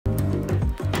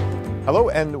Hello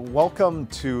and welcome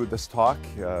to this talk.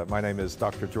 My name is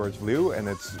Dr. George Liu, and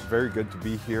it's very good to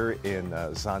be here in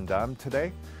Zaandam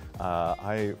today.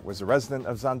 I was a resident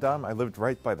of Zaandam. I lived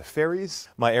right by the ferries.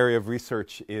 My area of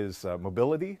research is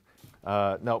mobility.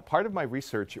 Now, part of my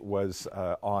research was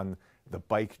on the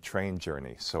bike train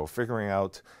journey. So figuring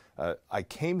out, I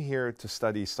came here to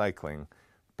study cycling,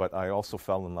 but I also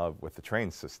fell in love with the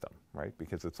train system, right?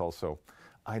 Because it's also,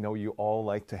 I know you all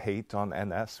like to hate on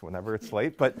NS whenever it's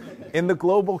late, but in the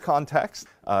global context,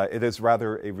 it is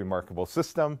rather a remarkable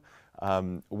system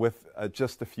with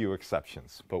just a few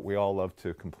exceptions. But we all love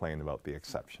to complain about the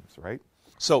exceptions, right?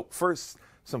 So first,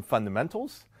 some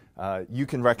fundamentals. You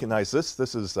can recognize this.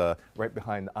 This is right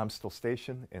behind Amstel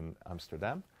Station in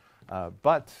Amsterdam.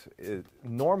 But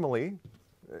normally,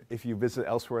 if you visit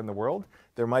elsewhere in the world,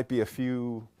 there might be a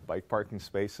few bike parking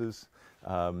spaces.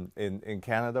 In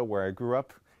Canada, where I grew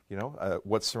up, you know,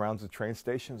 what surrounds the train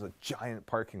station is a giant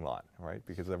parking lot, right?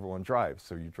 Because everyone drives,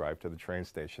 so you drive to the train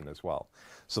station as well.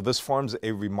 So this forms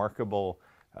a remarkable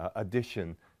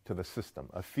addition to the system,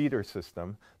 a feeder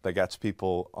system that gets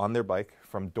people on their bike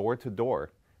from door to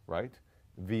door, right,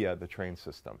 via the train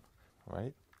system,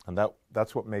 right? And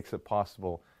that's what makes it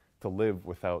possible to live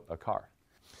without a car.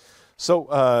 So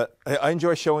I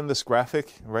enjoy showing this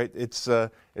graphic, right? It's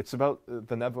about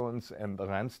the Netherlands and the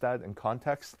Zaanstad in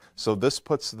context. So this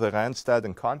puts the Zaanstad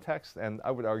in context, and I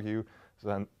would argue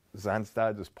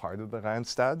Zaanstad is part of the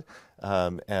Zaanstad,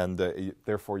 and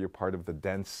therefore you're part of the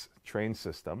dense train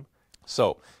system.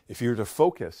 So if you were to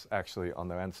focus actually on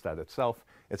the Zaanstad itself,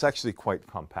 it's actually quite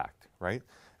compact, right?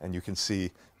 And you can see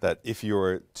that if you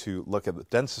were to look at the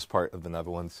densest part of the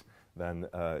Netherlands, then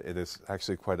it is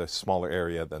actually quite a smaller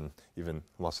area than even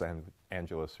Los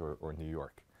Angeles or New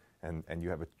York. And you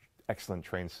have an excellent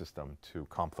train system to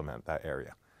complement that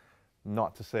area.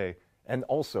 Not to say, and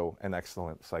also an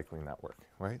excellent cycling network,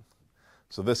 right?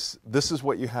 So this is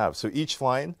what you have. So each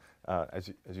line, as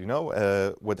you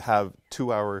know, would have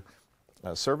 2-hour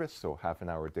service, so half an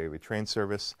hour daily train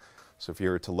service. So if you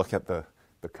were to look at the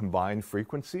combined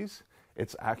frequencies,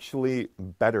 it's actually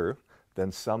better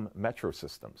than some metro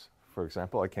systems. For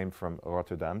example, I came from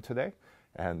Rotterdam today,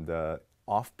 and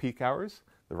off-peak hours,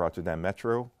 the Rotterdam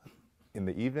Metro, in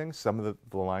the evening, some of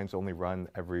the lines only run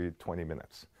every 20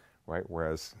 minutes, right?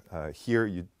 Whereas here,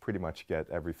 you pretty much get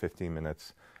every 15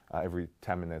 minutes, every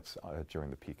 10 minutes during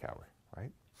the peak hour,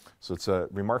 right? So it's a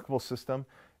remarkable system.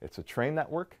 It's a train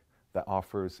network that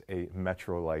offers a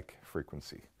metro-like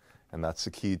frequency, and that's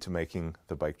the key to making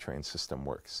the bike train system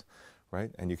works. Right?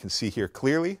 And you can see here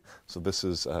clearly, so this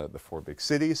is the 4 big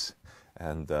cities,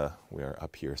 and we are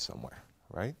up here somewhere,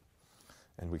 right?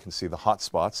 And we can see the hot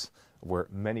spots where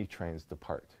many trains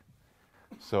depart.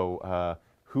 So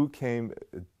who came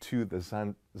to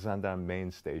the Zaandam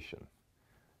main station?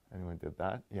 Anyone did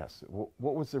that? Yes.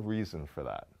 What was the reason for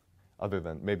that? Other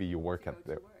than maybe you work at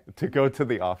there, to go to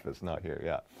the office, not here,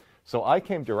 yeah. So I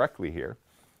came directly here,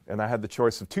 and I had the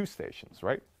choice of 2 stations,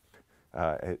 right?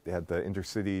 It had the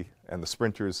intercity and the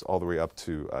sprinters all the way up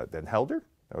to Den Helder.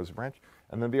 That was a branch.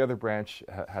 And then the other branch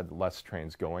had less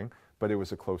trains going, but it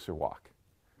was a closer walk,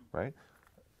 right?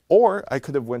 Or I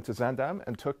could have went to Zaandam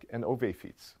and took an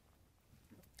OV-fiets.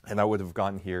 And I would have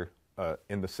gotten here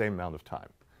in the same amount of time,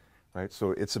 right?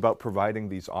 So it's about providing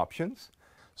these options.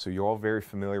 So you're all very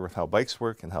familiar with how bikes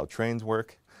work and how trains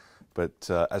work. But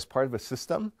as part of a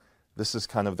system, this is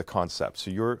kind of the concept.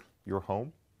 So you're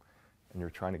home, and you're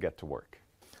trying to get to work.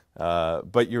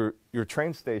 But your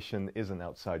train station isn't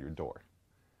outside your door.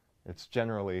 It's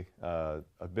generally a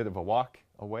bit of a walk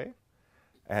away,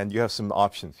 and you have some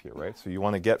options here, right? So you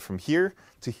want to get from here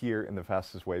to here in the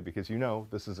fastest way because you know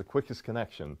this is the quickest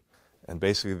connection, and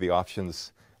basically the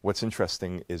options, what's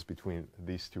interesting is between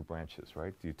these 2 branches,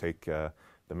 right? Do you take the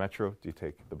metro? Do you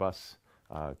take the bus?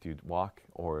 Do you walk,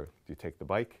 or do you take the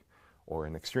bike? Or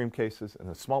in extreme cases, in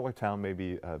a smaller town,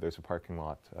 maybe there's a parking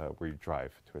lot where you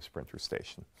drive to a sprinter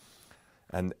station.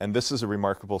 And this is a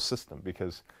remarkable system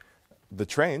because the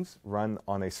trains run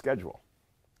on a schedule,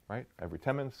 right? Every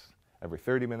 10 minutes, every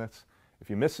 30 minutes. If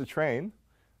you miss a train,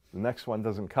 the next one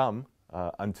doesn't come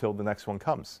until the next one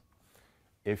comes.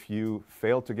 If you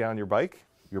fail to get on your bike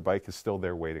is still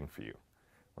there waiting for you,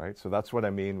 right? So that's what I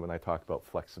mean when I talk about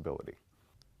flexibility.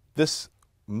 This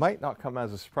might not come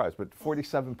as a surprise, but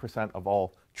 47% of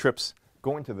all trips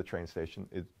going to the train station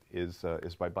is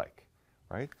by bike,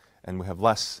 right? And we have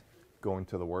less going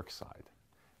to the work side.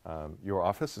 Your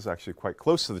office is actually quite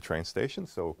close to the train station,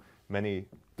 so many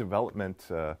development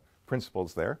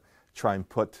principles there try and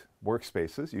put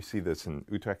workspaces. You see this in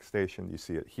Utrecht Station, you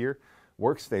see it here.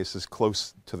 Workspaces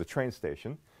close to the train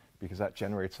station because that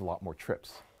generates a lot more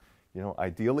trips. You know,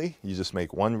 ideally, you just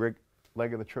make one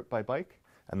leg of the trip by bike,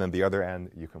 and then the other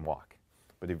end you can walk.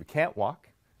 But if you can't walk,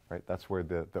 right, that's where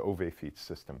the OV feet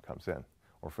system comes in,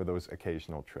 or for those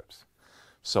occasional trips.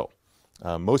 So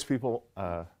most people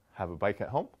have a bike at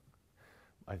home.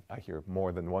 I hear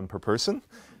more than one per person.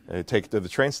 Take it to the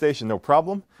train station, no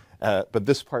problem. But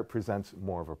this part presents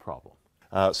more of a problem.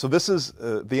 So this is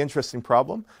the interesting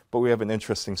problem, but we have an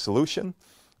interesting solution.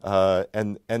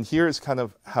 And here is kind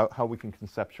of how we can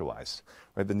conceptualize.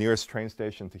 Right? The nearest train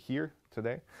station to here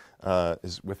today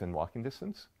is within walking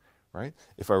distance. Right?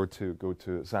 If I were to go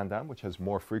to Zaanstad, which has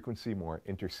more frequency, more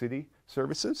intercity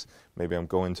services, maybe I'm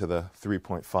going to the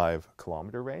 3.5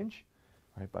 kilometer range,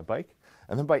 right, by bike.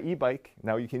 And then by e-bike,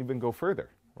 now you can even go further,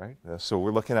 right? So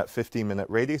we're looking at 15-minute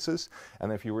radiuses.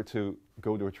 And if you were to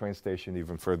go to a train station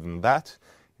even further than that,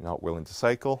 you're not willing to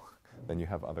cycle, then you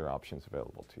have other options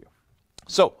available to you.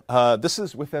 So this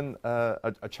is within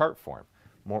a chart form,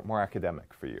 more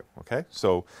academic for you, okay?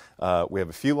 So we have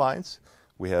a few lines.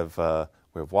 We have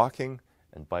walking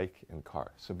and bike and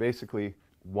car. So basically,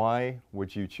 why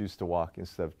would you choose to walk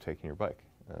instead of taking your bike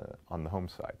on the home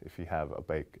side if you have a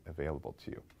bike available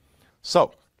to you?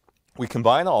 So we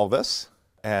combine all this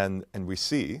and we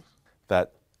see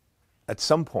that at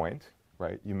some point,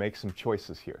 right, you make some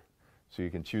choices here. So you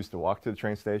can choose to walk to the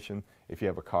train station. If you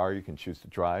have a car, you can choose to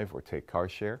drive or take car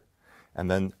share. And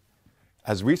then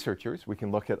as researchers, we can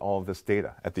look at all of this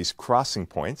data at these crossing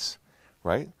points,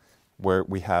 right, where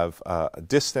we have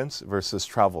distance versus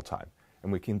travel time.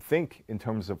 And we can think in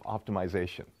terms of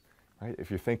optimization, right? If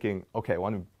you're thinking, okay,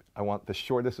 I want the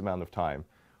shortest amount of time,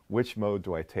 which mode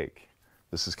do I take?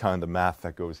 This is kind of the math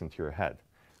that goes into your head.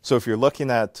 So if you're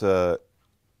looking at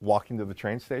walking to the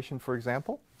train station, for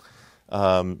example,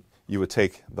 you would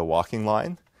take the walking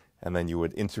line, and then you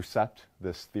would intercept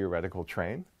this theoretical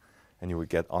train, and you would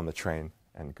get on the train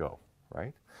and go,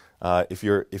 right? If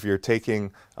you're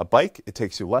taking a bike, it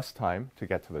takes you less time to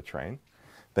get to the train.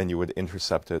 Then you would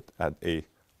intercept it at a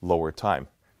lower time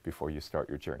before you start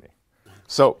your journey.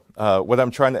 So what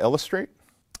I'm trying to illustrate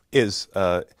is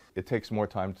it takes more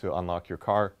time to unlock your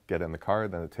car, get in the car,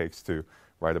 than it takes to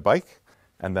ride a bike.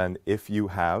 And then if you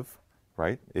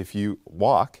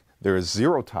walk, there is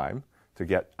 0 time to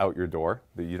get out your door,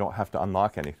 that you don't have to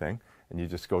unlock anything, and you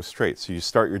just go straight. So you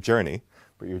start your journey,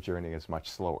 but your journey is much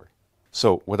slower.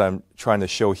 So what I'm trying to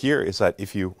show here is that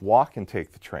if you walk and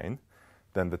take the train,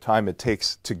 then the time it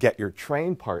takes to get your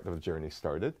train part of the journey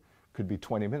started could be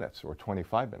 20 minutes or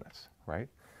 25 minutes, right?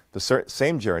 The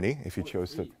same journey, if you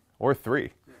chose to, or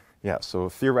 3. Yeah, so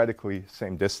theoretically,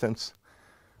 same distance.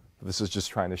 This is just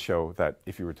trying to show that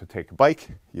if you were to take a bike,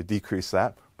 you decrease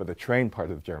that, but the train part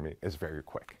of the journey is very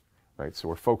quick, right? So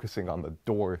we're focusing on the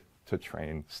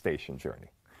door-to-train station journey.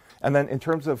 And then in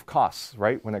terms of costs,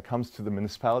 right, when it comes to the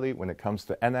municipality, when it comes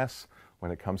to NS,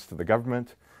 when it comes to the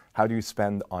government, how do you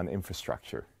spend on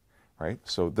infrastructure, right?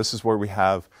 So this is where we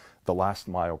have the last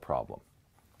mile problem,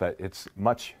 that it's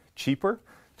much cheaper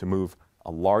to move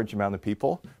a large amount of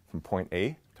people from point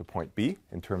A to point B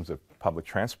in terms of public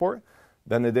transport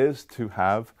than it is to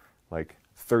have like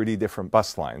 30 different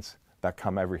bus lines that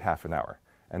come every half an hour.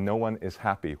 And no one is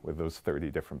happy with those 30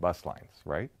 different bus lines,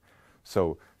 right?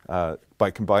 So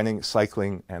by combining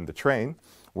cycling and the train,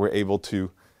 we're able to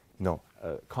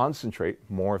concentrate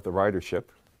more of the ridership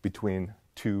between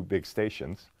 2 big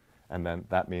stations. And then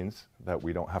that means that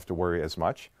we don't have to worry as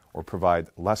much or provide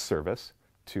less service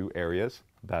to areas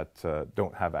that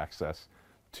don't have access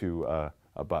to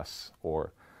a bus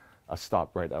or a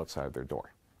stop right outside their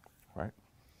door, right?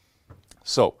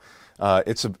 So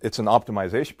it's an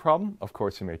optimization problem. Of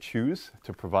course, you may choose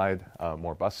to provide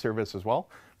more bus service as well,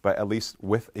 but at least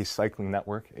with a cycling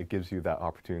network, it gives you that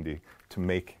opportunity to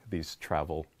make these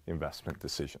travel investment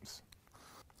decisions.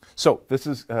 So this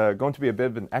is going to be a bit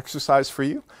of an exercise for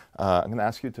you. I'm going to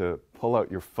ask you to pull out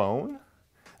your phone.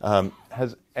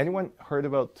 Has anyone heard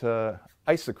about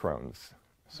isochrones?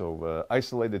 So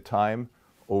isolated time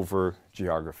over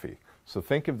geography. So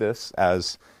think of this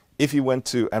as if you went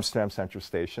to Amsterdam Central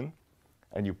Station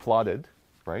and you plotted,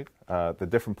 right, the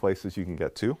different places you can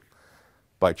get to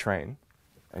by train,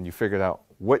 and you figured out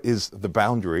what is the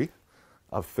boundary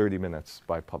of 30 minutes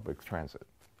by public transit,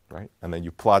 right? And then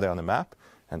you plot it on a map,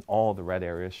 and all the red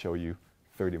areas show you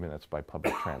 30 minutes by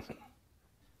public transit.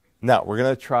 Now, we're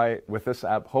going to try with this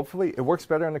app. Hopefully, it works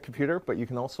better on the computer, but you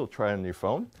can also try it on your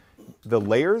phone. The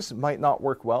layers might not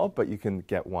work well, but you can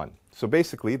get one. So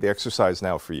basically, the exercise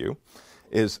now for you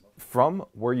is from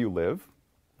where you live,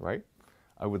 right?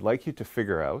 I would like you to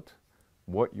figure out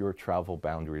what your travel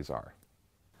boundaries are.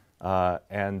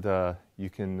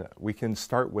 We can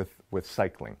start with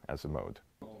cycling as a mode.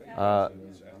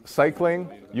 Cycling,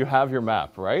 you have your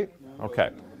map, right? Okay.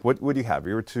 What do you have? If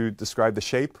you were to describe the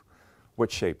shape,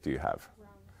 what shape do you have?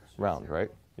 Round, right?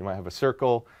 You might have a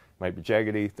circle, might be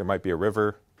jaggedy, there might be a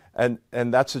river. And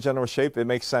that's a general shape. It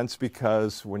makes sense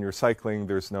because when you're cycling,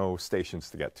 there's no stations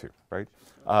to get to, right?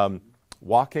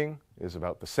 Walking is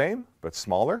about the same, but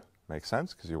smaller. Makes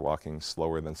sense because you're walking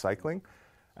slower than cycling.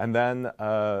 And then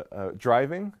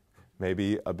driving,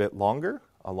 maybe a bit longer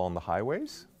along the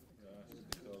highways.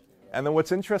 And then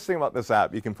what's interesting about this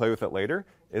app, you can play with it later,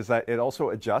 is that it also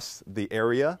adjusts the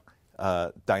area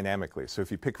dynamically. So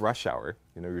if you pick rush hour,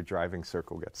 your driving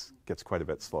circle gets quite a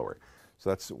bit slower. So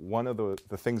that's one of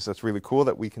the things that's really cool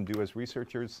that we can do as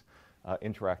researchers,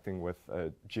 interacting with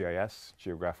GIS,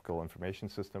 geographical information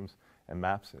systems, and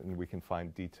maps, and we can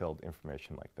find detailed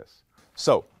information like this.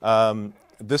 So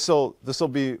this will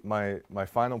be my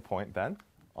final point then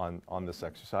on this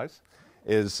exercise,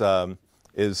 is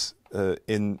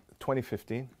in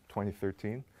 2015,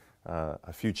 2013,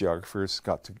 a few geographers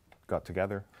got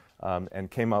together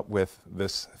and came up with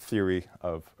this theory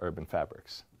of urban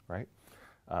fabrics, right?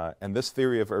 And this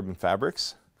theory of urban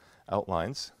fabrics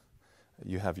outlines,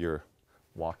 you have your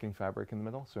walking fabric in the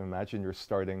middle. So imagine you're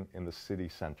starting in the city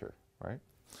center, right?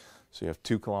 So you have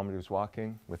 2 kilometers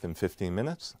walking within 15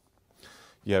 minutes.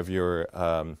 You have your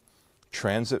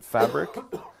transit fabric,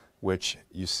 which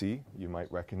you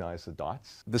might recognize the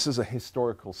dots. This is a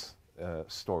historical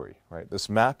story, right? This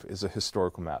map is a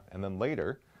historical map. And then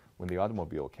later, when the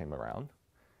automobile came around,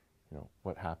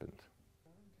 what happened?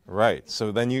 Right,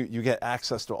 so then you get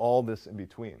access to all this in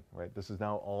between, right? This is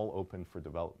now all open for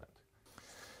development.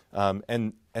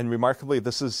 And remarkably,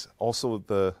 this is also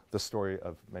the story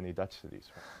of many Dutch cities.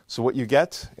 Right? So what you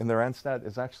get in the Zaanstad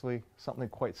is actually something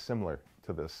quite similar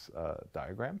to this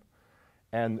diagram.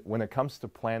 And when it comes to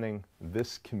planning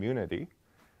this community,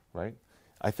 right,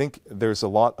 I think there's a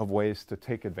lot of ways to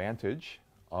take advantage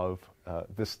of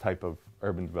this type of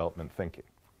urban development thinking.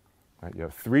 Right? You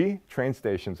have 3 train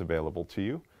stations available to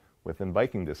you within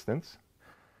biking distance,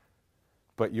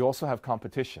 but you also have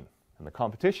competition. And the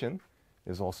competition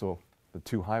is also the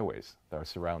 2 highways that are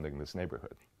surrounding this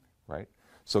neighborhood, right?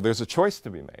 So there's a choice to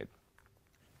be made.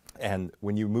 And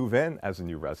when you move in as a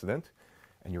new resident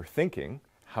and you're thinking,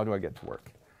 how do I get to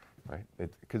work, right?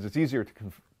 Because it's easier to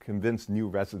convince new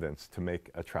residents to make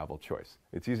a travel choice.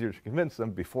 It's easier to convince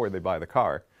them before they buy the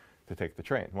car to take the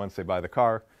train. Once they buy the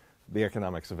car, the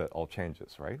economics of it all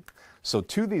changes, right? So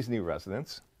to these new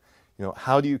residents,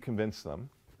 how do you convince them,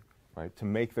 right, to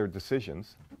make their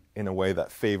decisions in a way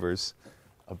that favors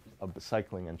a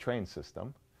cycling and train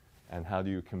system? And how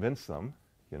do you convince them,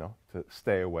 to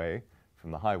stay away from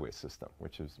the highway system,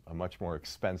 which is a much more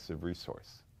expensive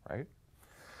resource, right?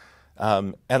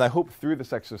 And I hope through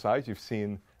this exercise you've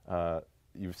seen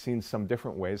some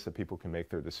different ways that people can make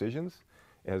their decisions.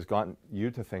 It has gotten you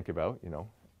to think about,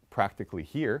 practically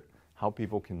here, how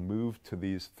people can move to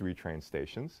these 3 train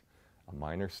stations, a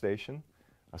minor station,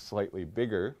 a slightly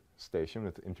bigger station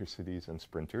with intercities and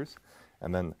sprinters,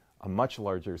 and then a much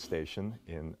larger station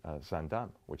in Zaandam,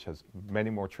 which has many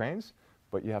more trains,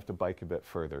 but you have to bike a bit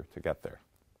further to get there,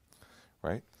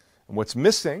 right? And what's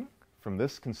missing from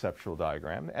this conceptual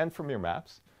diagram and from your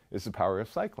maps is the power of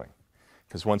cycling.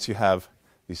 Because once you have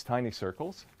these tiny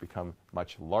circles become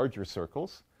much larger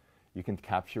circles, you can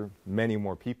capture many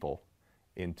more people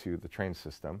into the train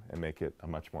system and make it a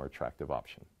much more attractive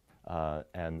option.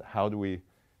 And how do we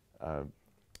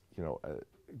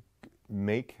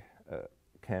make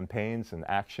campaigns and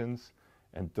actions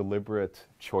and deliberate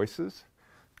choices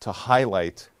to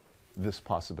highlight this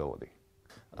possibility?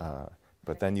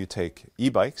 But then you take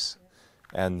e-bikes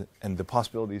and the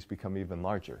possibilities become even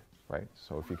larger, right?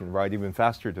 So if you can ride even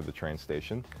faster to the train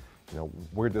station,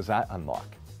 where does that unlock?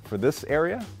 For this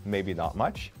area, maybe not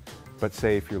much, but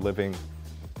say if you're living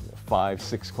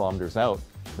 5-6 kilometers out,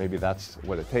 maybe that's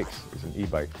what it takes, is an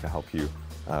e-bike to help you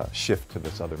shift to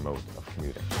this other mode of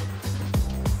commuting.